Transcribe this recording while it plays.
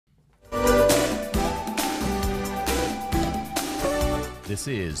This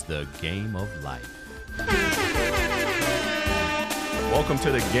is the Game of Life. Welcome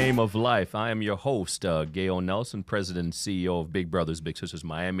to the Game of Life. I am your host, Gale Nelson, President and CEO of Big Brothers Big Sisters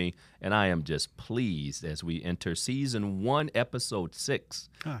Miami, and I am just pleased as we enter Season 1, Episode 6,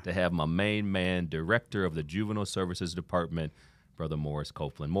 to have my main man, Director of the Juvenile Services Department, Brother Morris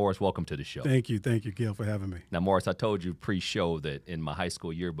Copeland. Morris, welcome to the show. Thank you, Gale, for having me. Now, Morris, I told you pre-show that in my high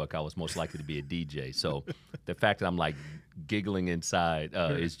school yearbook, I was most likely to be a DJ. So the fact that I'm like giggling inside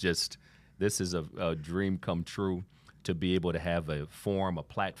is just, this is a dream come true to be able to have a forum, a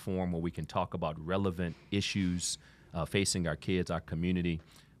platform where we can talk about relevant issues facing our kids, our community.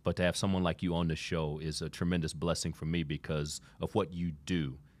 But to have someone like you on the show is a tremendous blessing for me because of what you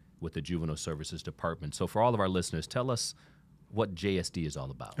do with the Juvenile Services Department. So for all of our listeners, tell us what JSD is all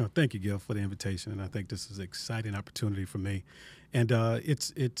about. Oh, thank you, Gil, for the invitation, and I think this is an exciting opportunity for me. And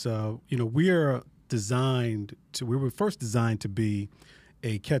we were first designed to be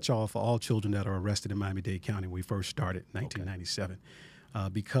a catch-all for all children that are arrested in Miami-Dade County when we first started in 1997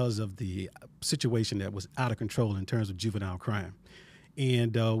 because of the situation that was out of control in terms of juvenile crime.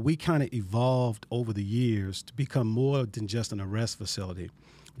 And we kind of evolved over the years to become more than just an arrest facility.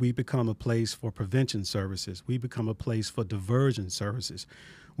 We become a place for prevention services. We become a place for diversion services.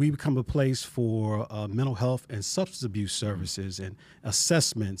 We become a place for mental health and substance abuse services and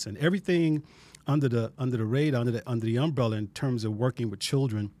assessments and everything under the radar, under the umbrella in terms of working with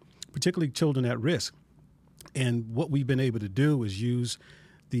children, particularly children at risk. And what we've been able to do is use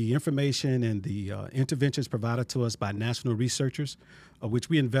the information and the interventions provided to us by national researchers, which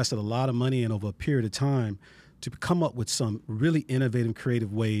we invested a lot of money in over a period of time, to come up with some really innovative,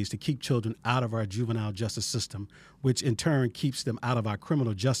 creative ways to keep children out of our juvenile justice system, which in turn keeps them out of our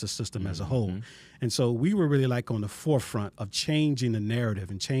criminal justice system as a whole. And so we were really like on the forefront of changing the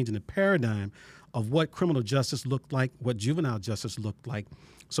narrative and changing the paradigm of what criminal justice looked like, what juvenile justice looked like.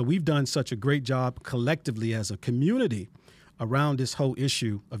 So we've done such a great job collectively as a community around this whole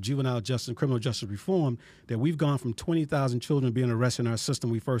issue of juvenile justice and criminal justice reform that we've gone from 20,000 children being arrested in our system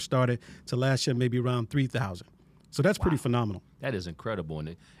we first started to last year maybe around 3,000. So that's pretty phenomenal. That is incredible.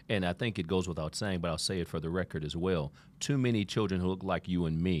 And I think it goes without saying, but I'll say it for the record as well. Too many children who look like you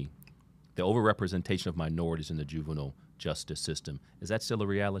and me, the overrepresentation of minorities in the juvenile justice system, is that still a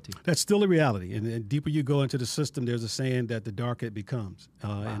reality? That's still a reality. And the deeper you go into the system, there's a saying that the darker it becomes.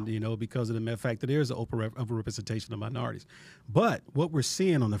 And, because of the mere fact that there is an overrepresentation of minorities. But what we're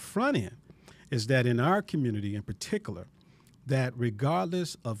seeing on the front end is that in our community in particular, that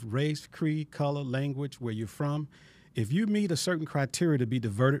regardless of race, creed, color, language, where you're from, if you meet a certain criteria to be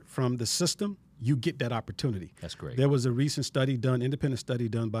diverted from the system, you get that opportunity. That's great. There was a recent study done, independent study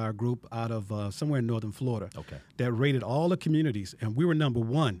done by a group out of somewhere in northern Florida that rated all the communities, and we were number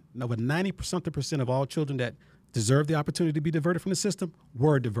one. Over 90% of all children that deserve the opportunity to be diverted from the system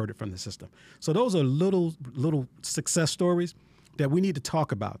were diverted from the system. So those are little success stories that we need to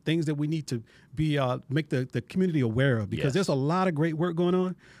talk about, things that we need to be make the community aware of, because there's a lot of great work going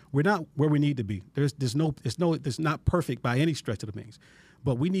on. We're not where we need to be. It's not perfect by any stretch of the means,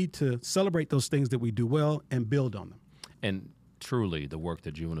 but we need to celebrate those things that we do well and build on them. And truly, the work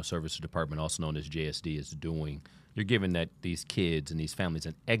the Juvenile Services Department, also known as JSD, is doing, you're giving these kids and these families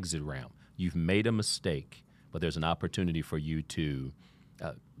an exit ramp. You've made a mistake, but there's an opportunity for you to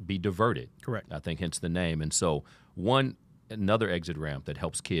be diverted. Correct. I think hence the name. And so another exit ramp that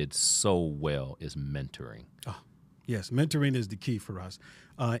helps kids so well is mentoring. Oh, yes, mentoring is the key for us.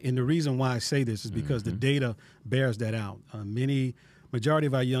 And the reason why I say this is because the data bears that out. Majority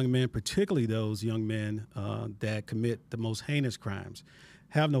of our young men, particularly those young men that commit the most heinous crimes,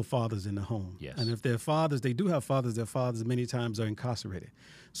 have no fathers in the home. Yes. And if their fathers, they do have fathers, their fathers many times are incarcerated.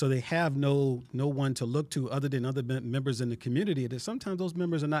 So they have no one to look to other than other members in the community. That sometimes those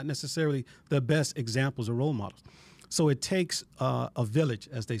members are not necessarily the best examples or role models. So it takes a village,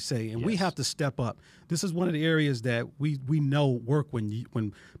 as they say, and we have to step up. This is one of the areas that we know work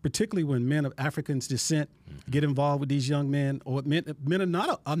particularly when men of African descent get involved with these young men, or men are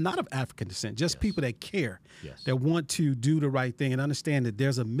not of African descent, just people that care, that want to do the right thing and understand that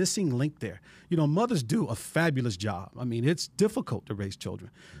there's a missing link there. Mothers do a fabulous job. I mean, it's difficult to raise children,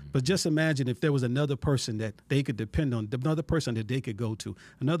 but just imagine if there was another person that they could depend on, another person that they could go to,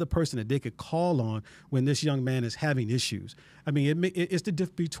 another person that they could call on when this young man is having issues. I mean, it's the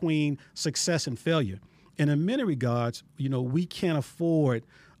difference between success and failure. And in many regards, we can't afford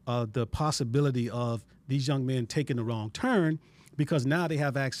the possibility of these young men taking the wrong turn, because now they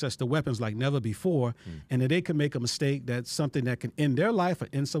have access to weapons like never before, and that they can make a mistake that's something that can end their life or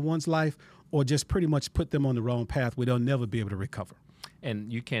end someone's life, or just pretty much put them on the wrong path where they'll never be able to recover.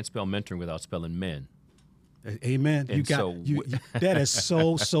 And you can't spell mentoring without spelling men. Amen. And That is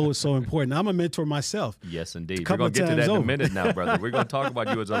so important. I'm a mentor myself. Yes, indeed. We're going to get to that in a minute now, brother. We're going to talk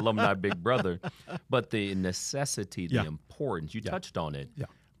about you as an alumni big brother. But the necessity, the importance, you touched on it. Yeah.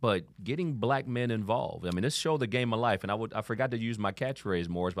 But getting black men involved. I mean, this show, The Game of Life, and I forgot to use my catchphrase,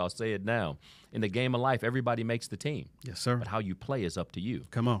 Morris, but I'll say it now. In the game of life, everybody makes the team. Yes, sir. But how you play is up to you.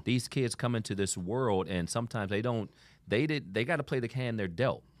 Come on. These kids come into this world, and sometimes they got to play the hand they're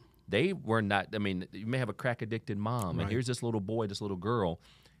dealt. They were not, I mean, you may have a crack-addicted mom, and here's this little boy, this little girl.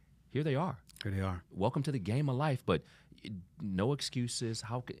 Here they are. Here they are. Welcome to the game of life, but no excuses.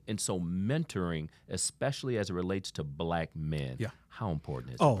 And so mentoring, especially as it relates to black men, how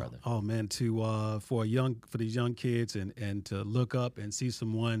important is it, brother? Oh man, for these young kids and to look up and see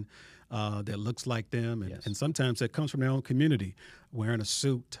someone that looks like them, and sometimes that comes from their own community, wearing a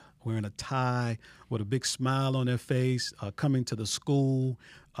suit, wearing a tie, with a big smile on their face, coming to the school,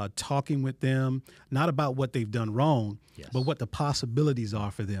 talking with them, not about what they've done wrong, but what the possibilities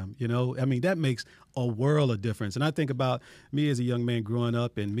are for them. You know, I mean, that makes a world of difference. And I think about me as a young man growing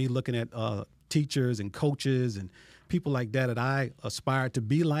up and me looking at teachers and coaches and people like that I aspired to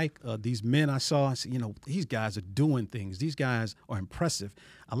be like. These men I saw, I said, you know, these guys are doing things. These guys are impressive.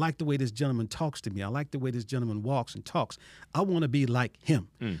 I like the way this gentleman talks to me. I like the way this gentleman walks and talks. I want to be like him.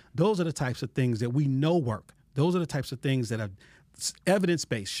 Those are the types of things that we know work. Those are the types of things that are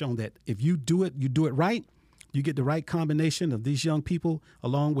evidence-based, shown that if you do it right, you get the right combination of these young people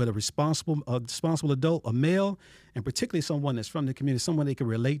along with a responsible adult, a male, and particularly someone that's from the community, someone they can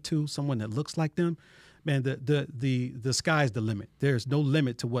relate to, someone that looks like them. Man, the sky's the limit. There's no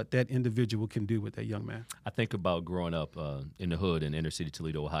limit to what that individual can do with that young man. I think about growing up in the hood in inner city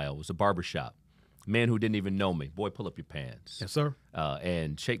Toledo, Ohio. It was a barbershop. Men who didn't even know me. Boy, pull up your pants. Yes, sir.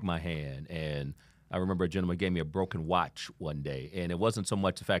 And shake my hand. And I remember a gentleman gave me a broken watch one day. And it wasn't so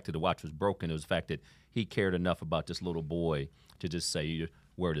much the fact that the watch was broken. It was the fact that he cared enough about this little boy to just say,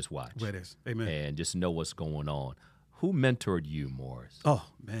 wear this watch. Wear this. Amen. And just know what's going on. Who mentored you, Morris? Oh,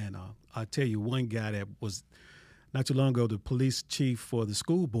 man, I'll tell you one guy that was not too long ago the police chief for the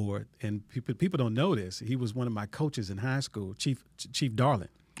school board, and people don't know this. He was one of my coaches in high school, Chief Darling.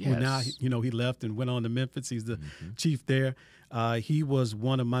 Yes. Who now, he left and went on to Memphis. He's the chief there. He was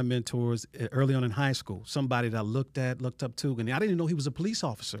one of my mentors early on in high school, somebody that I looked up to. And I didn't even know he was a police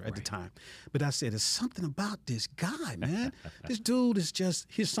officer at the time. But I said, there's something about this guy, man. This dude is just,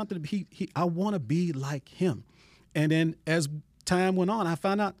 he's something, I want to be like him. And then as time went on, I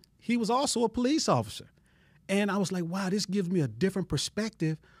found out he was also a police officer. And I was like, wow, this gives me a different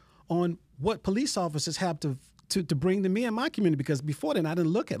perspective on what police officers have to bring to me and my community, because before then I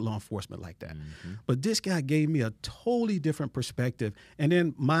didn't look at law enforcement like that. But this guy gave me a totally different perspective. And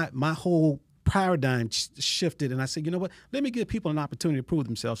then my whole paradigm shifted, and I said, you know what, let me give people an opportunity to prove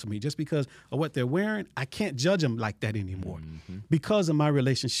themselves to me. Just because of what they're wearing, I can't judge them like that anymore because of my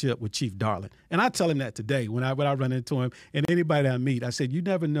relationship with Chief Darling. And I tell him that today when I run into him and anybody that I meet. I said, you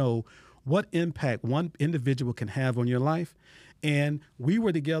never know what impact one individual can have on your life. And we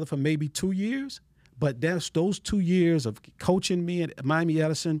were together for maybe 2 years, but those 2 years of coaching me at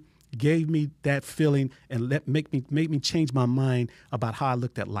Miami-Dade gave me that feeling and made me change my mind about how I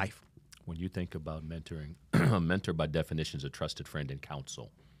looked at life. When you think about mentoring, a mentor by definition is a trusted friend and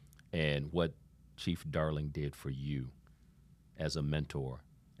counsel. And what Chief Darling did for you as a mentor,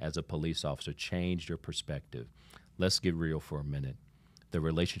 as a police officer, changed your perspective. Let's get real for a minute. The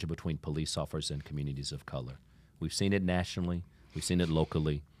relationship between police officers and communities of color. We've seen it nationally. We've seen it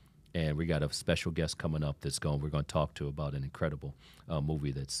locally. And we got a special guest coming up we're going to talk to about an incredible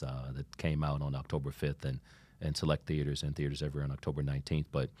movie that came out on October 5th and select theaters and theaters everywhere on October 19th.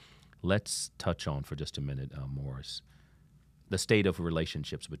 But let's touch on for just a minute, Morris, the state of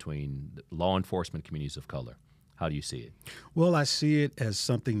relationships between law enforcement communities of color. How do you see it? Well, I see it as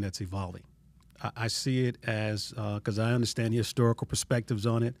something that's evolving. I see it as, because I understand the historical perspectives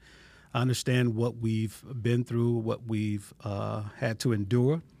on it. I understand what we've been through, what we've had to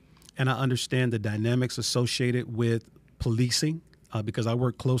endure. And I understand the dynamics associated with policing because I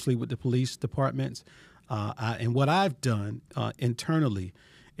work closely with the police departments. And what I've done internally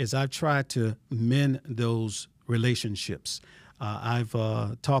is I've tried to mend those relationships. I've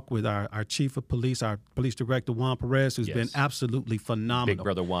talked with our chief of police, our police director, Juan Perez, who's been absolutely phenomenal. Big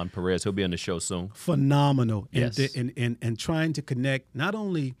brother Juan Perez. He'll be on the show soon. Phenomenal. Yes. And trying to connect not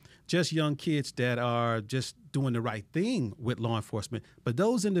only just young kids that are just doing the right thing with law enforcement, but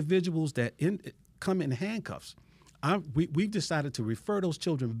those individuals that come in handcuffs. We've decided to refer those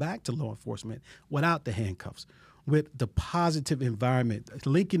children back to law enforcement without the handcuffs, with the positive environment,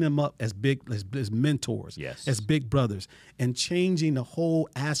 linking them up as mentors, as big brothers, and changing the whole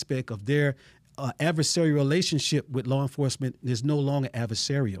aspect of their adversarial relationship with law enforcement is no longer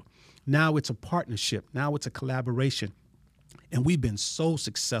adversarial. Now it's a partnership. Now it's a collaboration. And we've been so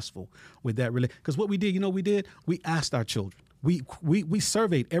successful with that. Because what we did, we asked our children. We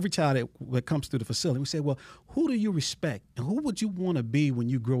surveyed every child that comes through the facility. We said, well, who do you respect? And who would you want to be when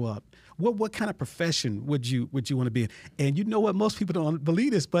you grow up? What kind of profession would you want to be in? And you know what? Most people don't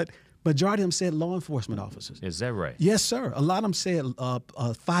believe this, but majority of them said law enforcement officers. Is that right? Yes, sir. A lot of them said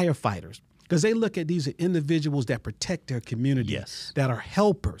firefighters. Because they look at these individuals that protect their community, yes, that are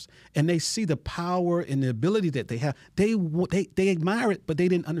helpers, and they see the power and the ability that they have. They admire it, but they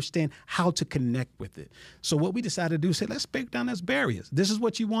didn't understand how to connect with it. So what we decided to do is say, let's break down those barriers. This is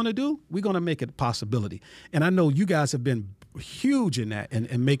what you want to do. We're going to make it a possibility. And I know you guys have been huge in that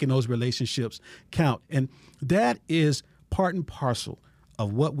and making those relationships count. And that is part and parcel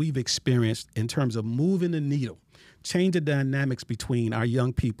of what we've experienced in terms of moving the needle. Change the dynamics between our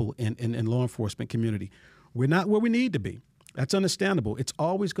young people and law enforcement community. We're not where we need to be. That's understandable. It's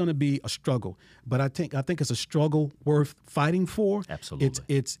always going to be a struggle, but I think it's a struggle worth fighting for. Absolutely.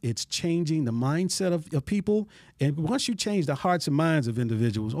 It's changing the mindset of people, and once you change the hearts and minds of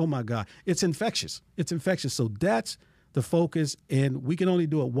individuals, oh my God, it's infectious. It's infectious. So that's the focus, and we can only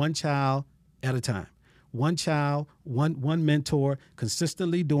do it one child at a time. One child, one mentor,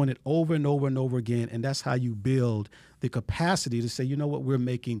 consistently doing it over and over and over again. And that's how you build the capacity to say, you know what, we're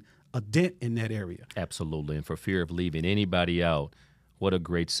making a dent in that area. Absolutely. And for fear of leaving anybody out, what a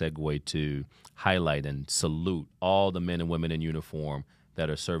great segue to highlight and salute all the men and women in uniform that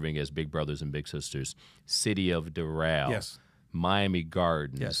are serving as big brothers and big sisters. City of Doral. Yes. Miami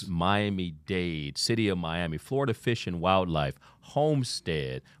Gardens, yes, Miami-Dade, City of Miami, Florida Fish and Wildlife,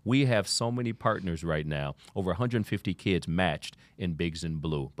 Homestead. We have so many partners right now, over 150 kids matched in Bigs and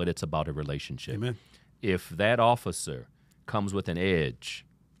Blue, but it's about a relationship. Amen. If that officer comes with an edge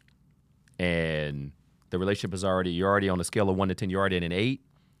and the relationship is you're already on a scale of 1 to 10, you're already at an 8,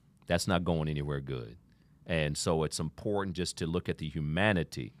 that's not going anywhere good. And so it's important just to look at the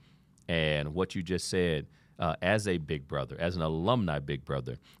humanity and what you just said. As a big brother, as an alumni big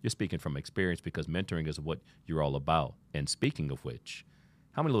brother, you're speaking from experience because mentoring is what you're all about. And speaking of which,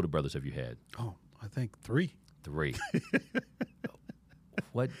 how many little brothers have you had? Oh, I think 3. 3.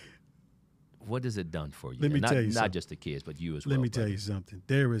 What has it done for you? Let me tell you something. Not just the kids, but you as well. Let me tell you something.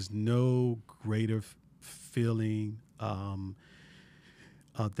 There is no greater feeling that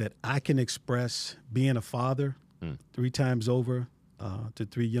I can express being a father 3 times over to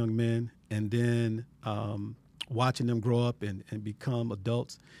 3 young men, and then watching them grow up and become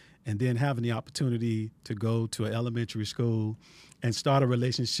adults, and then having the opportunity to go to an elementary school and start a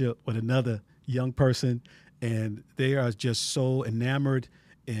relationship with another young person, and they are just so enamored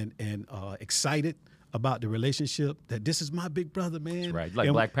and excited about the relationship that this is my big brother, man. That's right. Like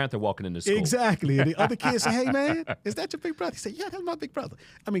and Black Panther walking into school. Exactly. And the other kids say, hey, man, is that your big brother? He said, yeah, that's my big brother.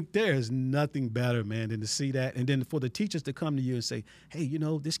 I mean, there is nothing better, man, than to see that. And then for the teachers to come to you and say, hey,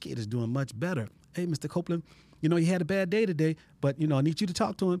 this kid is doing much better. Hey, Mr. Copeland, he had a bad day today, but, I need you to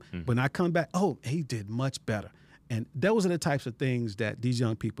talk to him. When I come back, oh, he did much better. And those are the types of things that these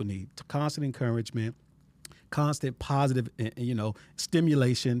young people need. Constant encouragement, constant positive,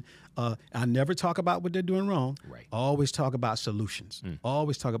 stimulation. I never talk about what they're doing wrong. Right. I always talk about solutions.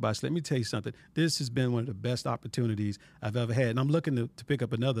 Always talk about. So let me tell you something. This has been one of the best opportunities I've ever had, and I'm looking to pick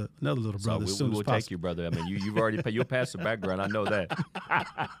up another little brother. So we will take you, brother. I mean, you've already you'll pass the background. I know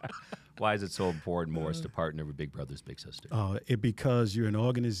that. Why is it so important, Morris, to partner with Big Brothers Big Sisters? Because you're an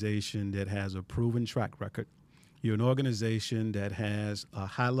organization that has a proven track record. You're an organization that has a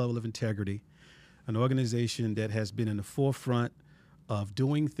high level of integrity. An organization that has been in the forefront of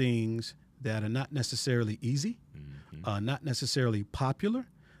doing things that are not necessarily easy, not necessarily popular,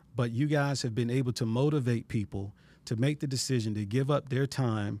 but you guys have been able to motivate people to make the decision to give up their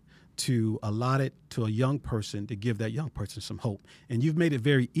time to allot it to a young person, to give that young person some hope. And you've made it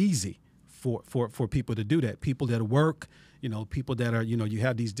very easy for people to do that. People that work, people that are, you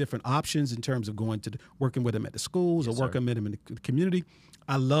have these different options in terms of going to working with them at the schools or working with them in the community.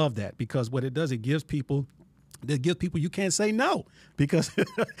 I love that because what it does, it gives people you can't say no because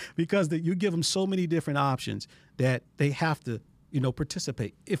you give them so many different options that they have to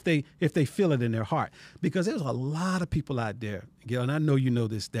participate if they feel it in their heart, because there's a lot of people out there, Gale, and I know you know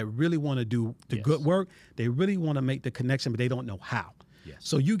this, that really want to do the good work. They really want to make the connection, but they don't know how. Yes.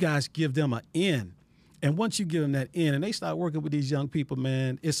 So you guys give them an in. And once you give them that in and they start working with these young people,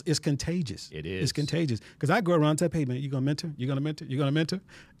 man, it's contagious. It is. It's contagious. Because I go around and tell, hey, man, you're going to mentor? You're going to mentor? You're going to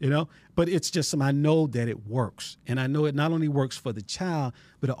mentor? But it's just I know that it works. And I know it not only works for the child,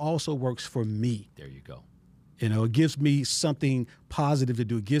 but it also works for me. There you go. You know, it gives me something positive to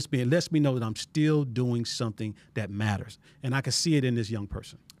do. It lets me know that I'm still doing something that matters. And I can see it in this young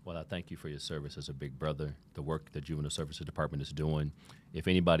person. Well, I thank you for your service as a big brother, the work the Juvenile Services Department is doing. If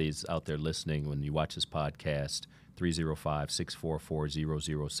anybody's out there listening, when you watch this podcast,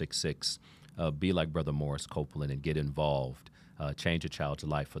 305-644-0066, be like Brother Morris Copeland and get involved. Change a child's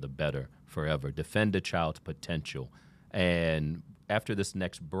life for the better forever. Defend a child's potential. And after this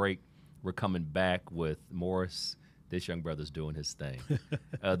next break, we're coming back with Morris. This young brother's doing his thing.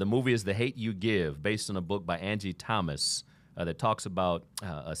 The movie is The Hate U Give, based on a book by Angie Thomas that talks about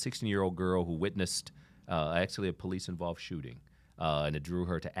a 16-year-old girl who witnessed actually a police-involved shooting, and it drew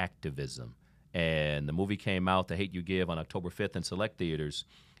her to activism. And the movie came out, The Hate U Give, on October 5th in select theaters.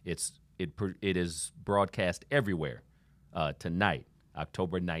 It is broadcast everywhere tonight,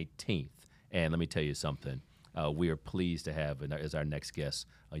 October 19th. And let me tell you something. We are pleased to have as our next guest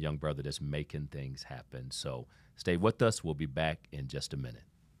a young brother that's making things happen. So stay with us. We'll be back in just a minute.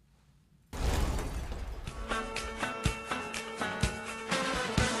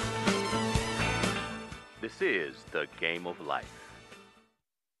 This is The Game of Life.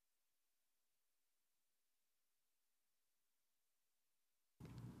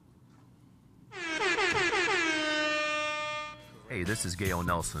 Hey, this is Gale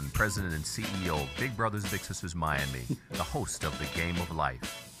Nelson, President and CEO of Big Brothers Big Sisters Miami, the host of The Game of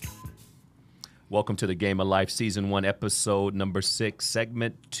Life. Welcome to The Game of Life, Season 1, Episode number 6,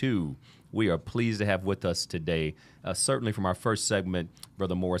 Segment 2. We are pleased to have with us today, certainly from our first segment,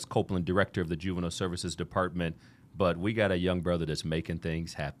 Brother Morris Copeland, Director of the Juvenile Services Department, but we got a young brother that's making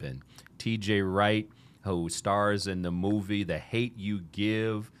things happen. TJ Wright, who stars in the movie The Hate U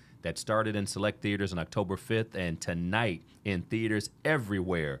Give, that started in select theaters on October 5th, and tonight in theaters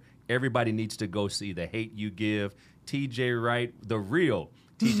everywhere. Everybody needs to go see The Hate U Give. TJ Wright, the real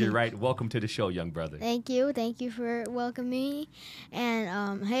TJ Wright, welcome to the show, young brother. Thank you. Thank you for welcoming me.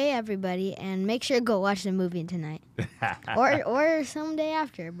 And hey, everybody, and make sure to go watch the movie tonight. or someday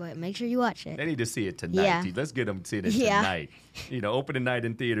after, but make sure you watch it. They need to see it tonight. Yeah. Let's get them seeing it tonight. You know, opening night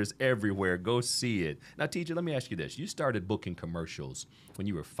in theaters everywhere. Go see it. Now, TJ, let me ask you this. You started booking commercials when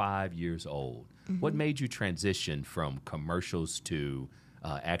you were 5 years old. Mm-hmm. What made you transition from commercials to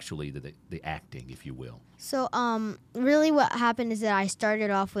actually the acting, if you will? So, really what happened is that I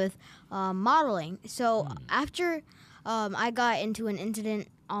started off with modeling. So after I got into an incident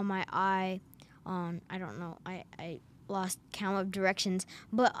on my eye, I don't know, I lost count of directions,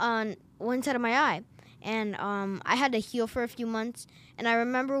 but on one side of my eye. And I had to heal for a few months. And I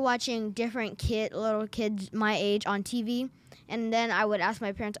remember watching different little kids my age on TV. And then I would ask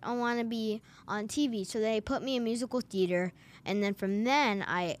my parents, I want to be on TV. So they put me in musical theater. And then from then,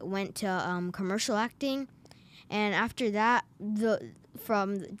 I went to commercial acting. And after that,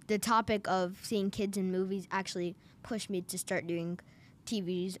 from the topic of seeing kids in movies actually pushed me to start doing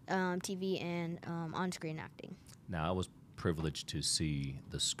TV and on-screen acting. Now, I was privileged to see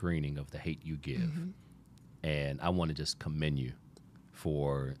the screening of The Hate U Give. Mm-hmm. And I want to just commend you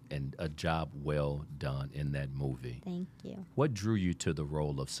for a job well done in that movie. Thank you. What drew you to the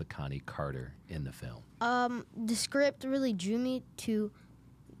role of Sekani Carter in the film? The script really drew me to,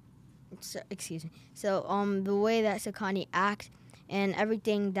 the way that Sekani acts and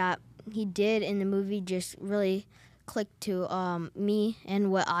everything that he did in the movie just really clicked to me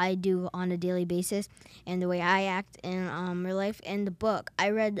and what I do on a daily basis and the way I act in real life. And the book, I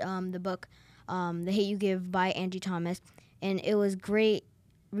read the book, The Hate U Give by Angie Thomas, and it was great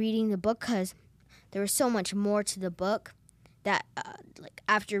reading the book because there was so much more to the book that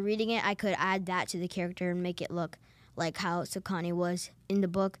after reading it, I could add that to the character and make it look like how Sekani was in the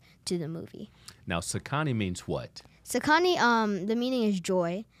book to the movie. Now, Sekani means what? Sekani, the meaning is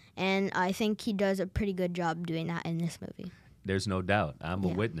joy, and I think he does a pretty good job doing that in this movie. There's no doubt. I'm a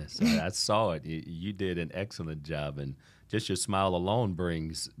witness. I saw it. You did an excellent job, and just your smile alone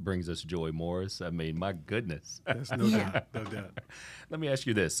brings us joy, Morris. I mean, my goodness. That's no doubt. No doubt. Let me ask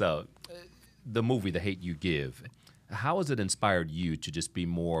you this. The movie, The Hate U Give, how has it inspired you to just be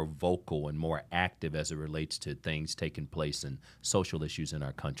more vocal and more active as it relates to things taking place and social issues in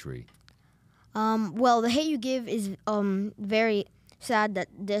our country? Well, The Hate U Give is very sad that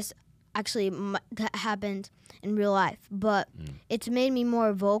this actually happened in real life, but it's made me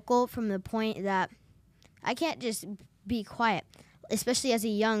more vocal from the point that I can't just be quiet, especially as a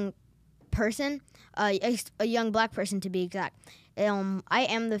young person, a young black person to be exact. I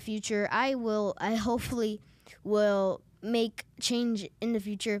am the future. I hopefully will make change in the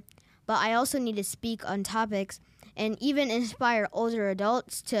future, but I also need to speak on topics and even inspire older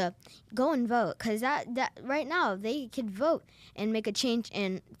adults to go and vote, because that right now they could vote and make a change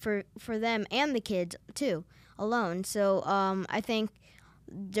for them and the kids too. alone. So I think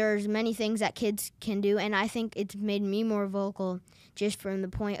there's many things that kids can do, and I think it's made me more vocal just from the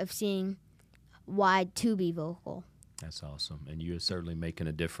point of seeing why to be vocal. That's awesome, and you're certainly making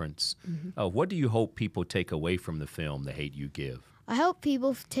a difference. What do you hope people take away from the film, The Hate You Give? I hope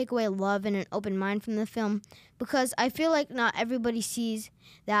people take away love and an open mind from the film, because I feel like not everybody sees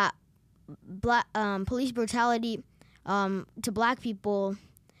that police brutality to black people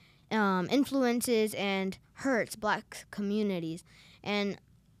influences and hurts black communities. And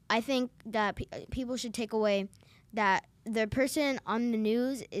I think that people should take away that the person on the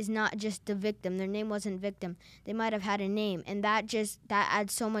news is not just the victim. Their name wasn't victim. They might have had a name, and that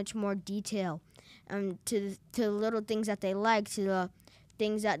adds so much more detail to the little things that they like, to the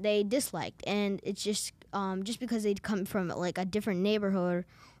things that they disliked. And it's just because they come from like a different neighborhood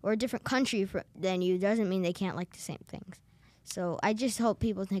or a different country than you doesn't mean they can't like the same things. So I just hope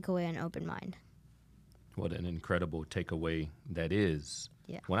people take away an open mind. What an incredible takeaway that is.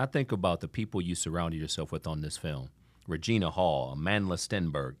 Yeah. When I think about the people you surrounded yourself with on this film, Regina Hall, Amanda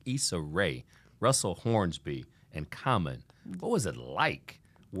Stenberg, Issa Rae, Russell Hornsby, and Common, what was it like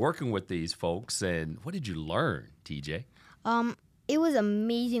working with these folks, and what did you learn, TJ? It was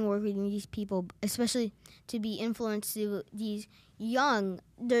amazing working with these people, especially to be influenced to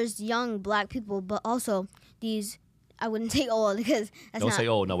there's young black people, but also these, I wouldn't say old because that's Don't say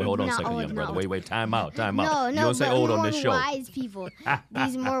old. No, wait, hold on a second, young brother. Wait, time out. You don't say old on this show. Wise people.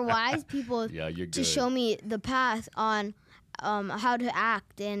 These more wise people Yeah, you're good. to show me the path on how to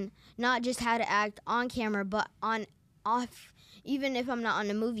act, and not just how to act on camera, but off. Even if I'm not on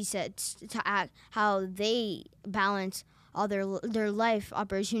a movie set, to act how they balance all their life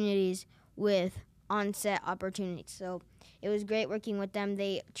opportunities with on-set opportunities. So it was great working with them.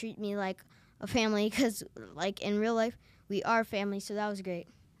 They treat me like a family because, like, in real life, we are family, so that was great.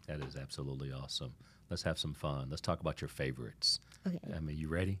 That is absolutely awesome. Let's have some fun. Let's talk about your favorites. Okay. I mean, you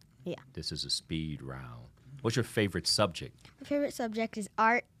ready? Yeah. This is a speed round. What's your favorite subject? My favorite subject is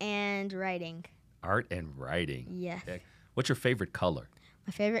art and writing. Art and writing. Yes. Okay. What's your favorite color?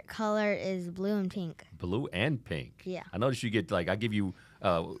 My favorite color is blue and pink. Blue and pink. Yeah. I noticed you get, like, I give you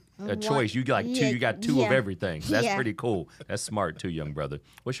a choice. You get like two. You got two of everything. That's pretty cool. That's smart too, young brother.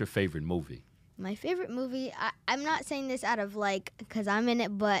 What's your favorite movie? My favorite movie, I'm not saying this out of, like, because I'm in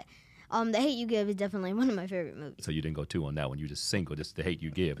it, but The Hate You Give is definitely one of my favorite movies. So you didn't go two on that one. You just single. Just The Hate You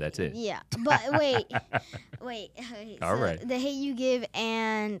Give. That's it. Yeah. But wait. All right. The Hate You Give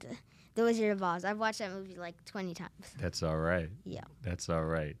and The Wizard of Oz. I've watched that movie like 20 times. That's all right. Yeah. That's all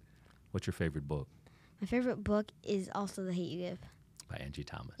right. What's your favorite book? My favorite book is also The Hate You Give. By Angie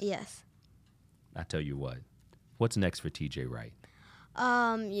Thomas. Yes. I tell you what. What's next for TJ Wright?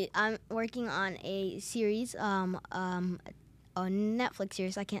 I'm working on a series, a Netflix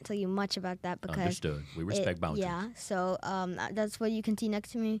series. I can't tell you much about that because Understood. We respect boundaries. Yeah, so that's what you can see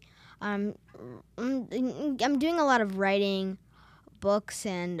next to me. I'm doing a lot of writing, books,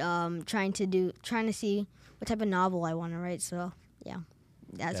 and trying to see what type of novel I want to write. So yeah,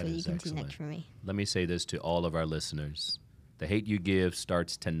 that's what you can see next for me. Let me say this to all of our listeners: The Hate You Give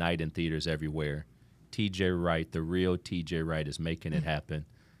starts tonight in theaters everywhere. TJ Wright, the real TJ Wright, is making it happen.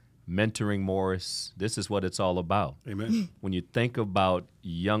 Mentoring Morris, this is what it's all about. Amen. When you think about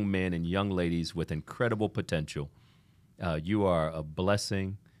young men and young ladies with incredible potential, you are a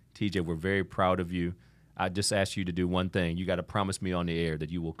blessing. TJ, we're very proud of you. I just asked you to do one thing. You got to promise me on the air that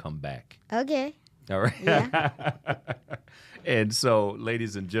you will come back. Okay. All right? Yeah. And so,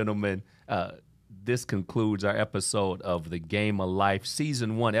 ladies and gentlemen, this concludes our episode of The Game of Life,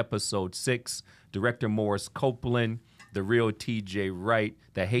 Season 1, Episode 6. Director Morris Copeland, the real TJ Wright,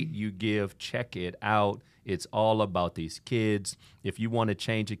 The Hate You Give. Check it out. It's all about these kids. If you want to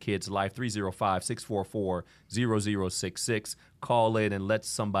change a kid's life, 305-644-0066. Call in and let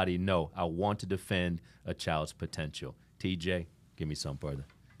somebody know. I want to defend a child's potential. TJ, give me some further.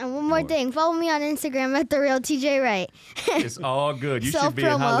 And one more thing, follow me on Instagram at The Real TJ Wright. It's all good. You should be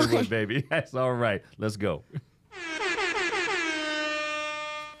in Hollywood, baby. That's all right. Let's go.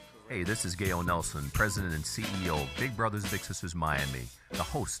 Hey, this is Gale Nelson, President and CEO of Big Brothers Big Sisters Miami, the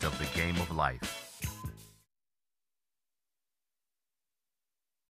host of The Game of Life.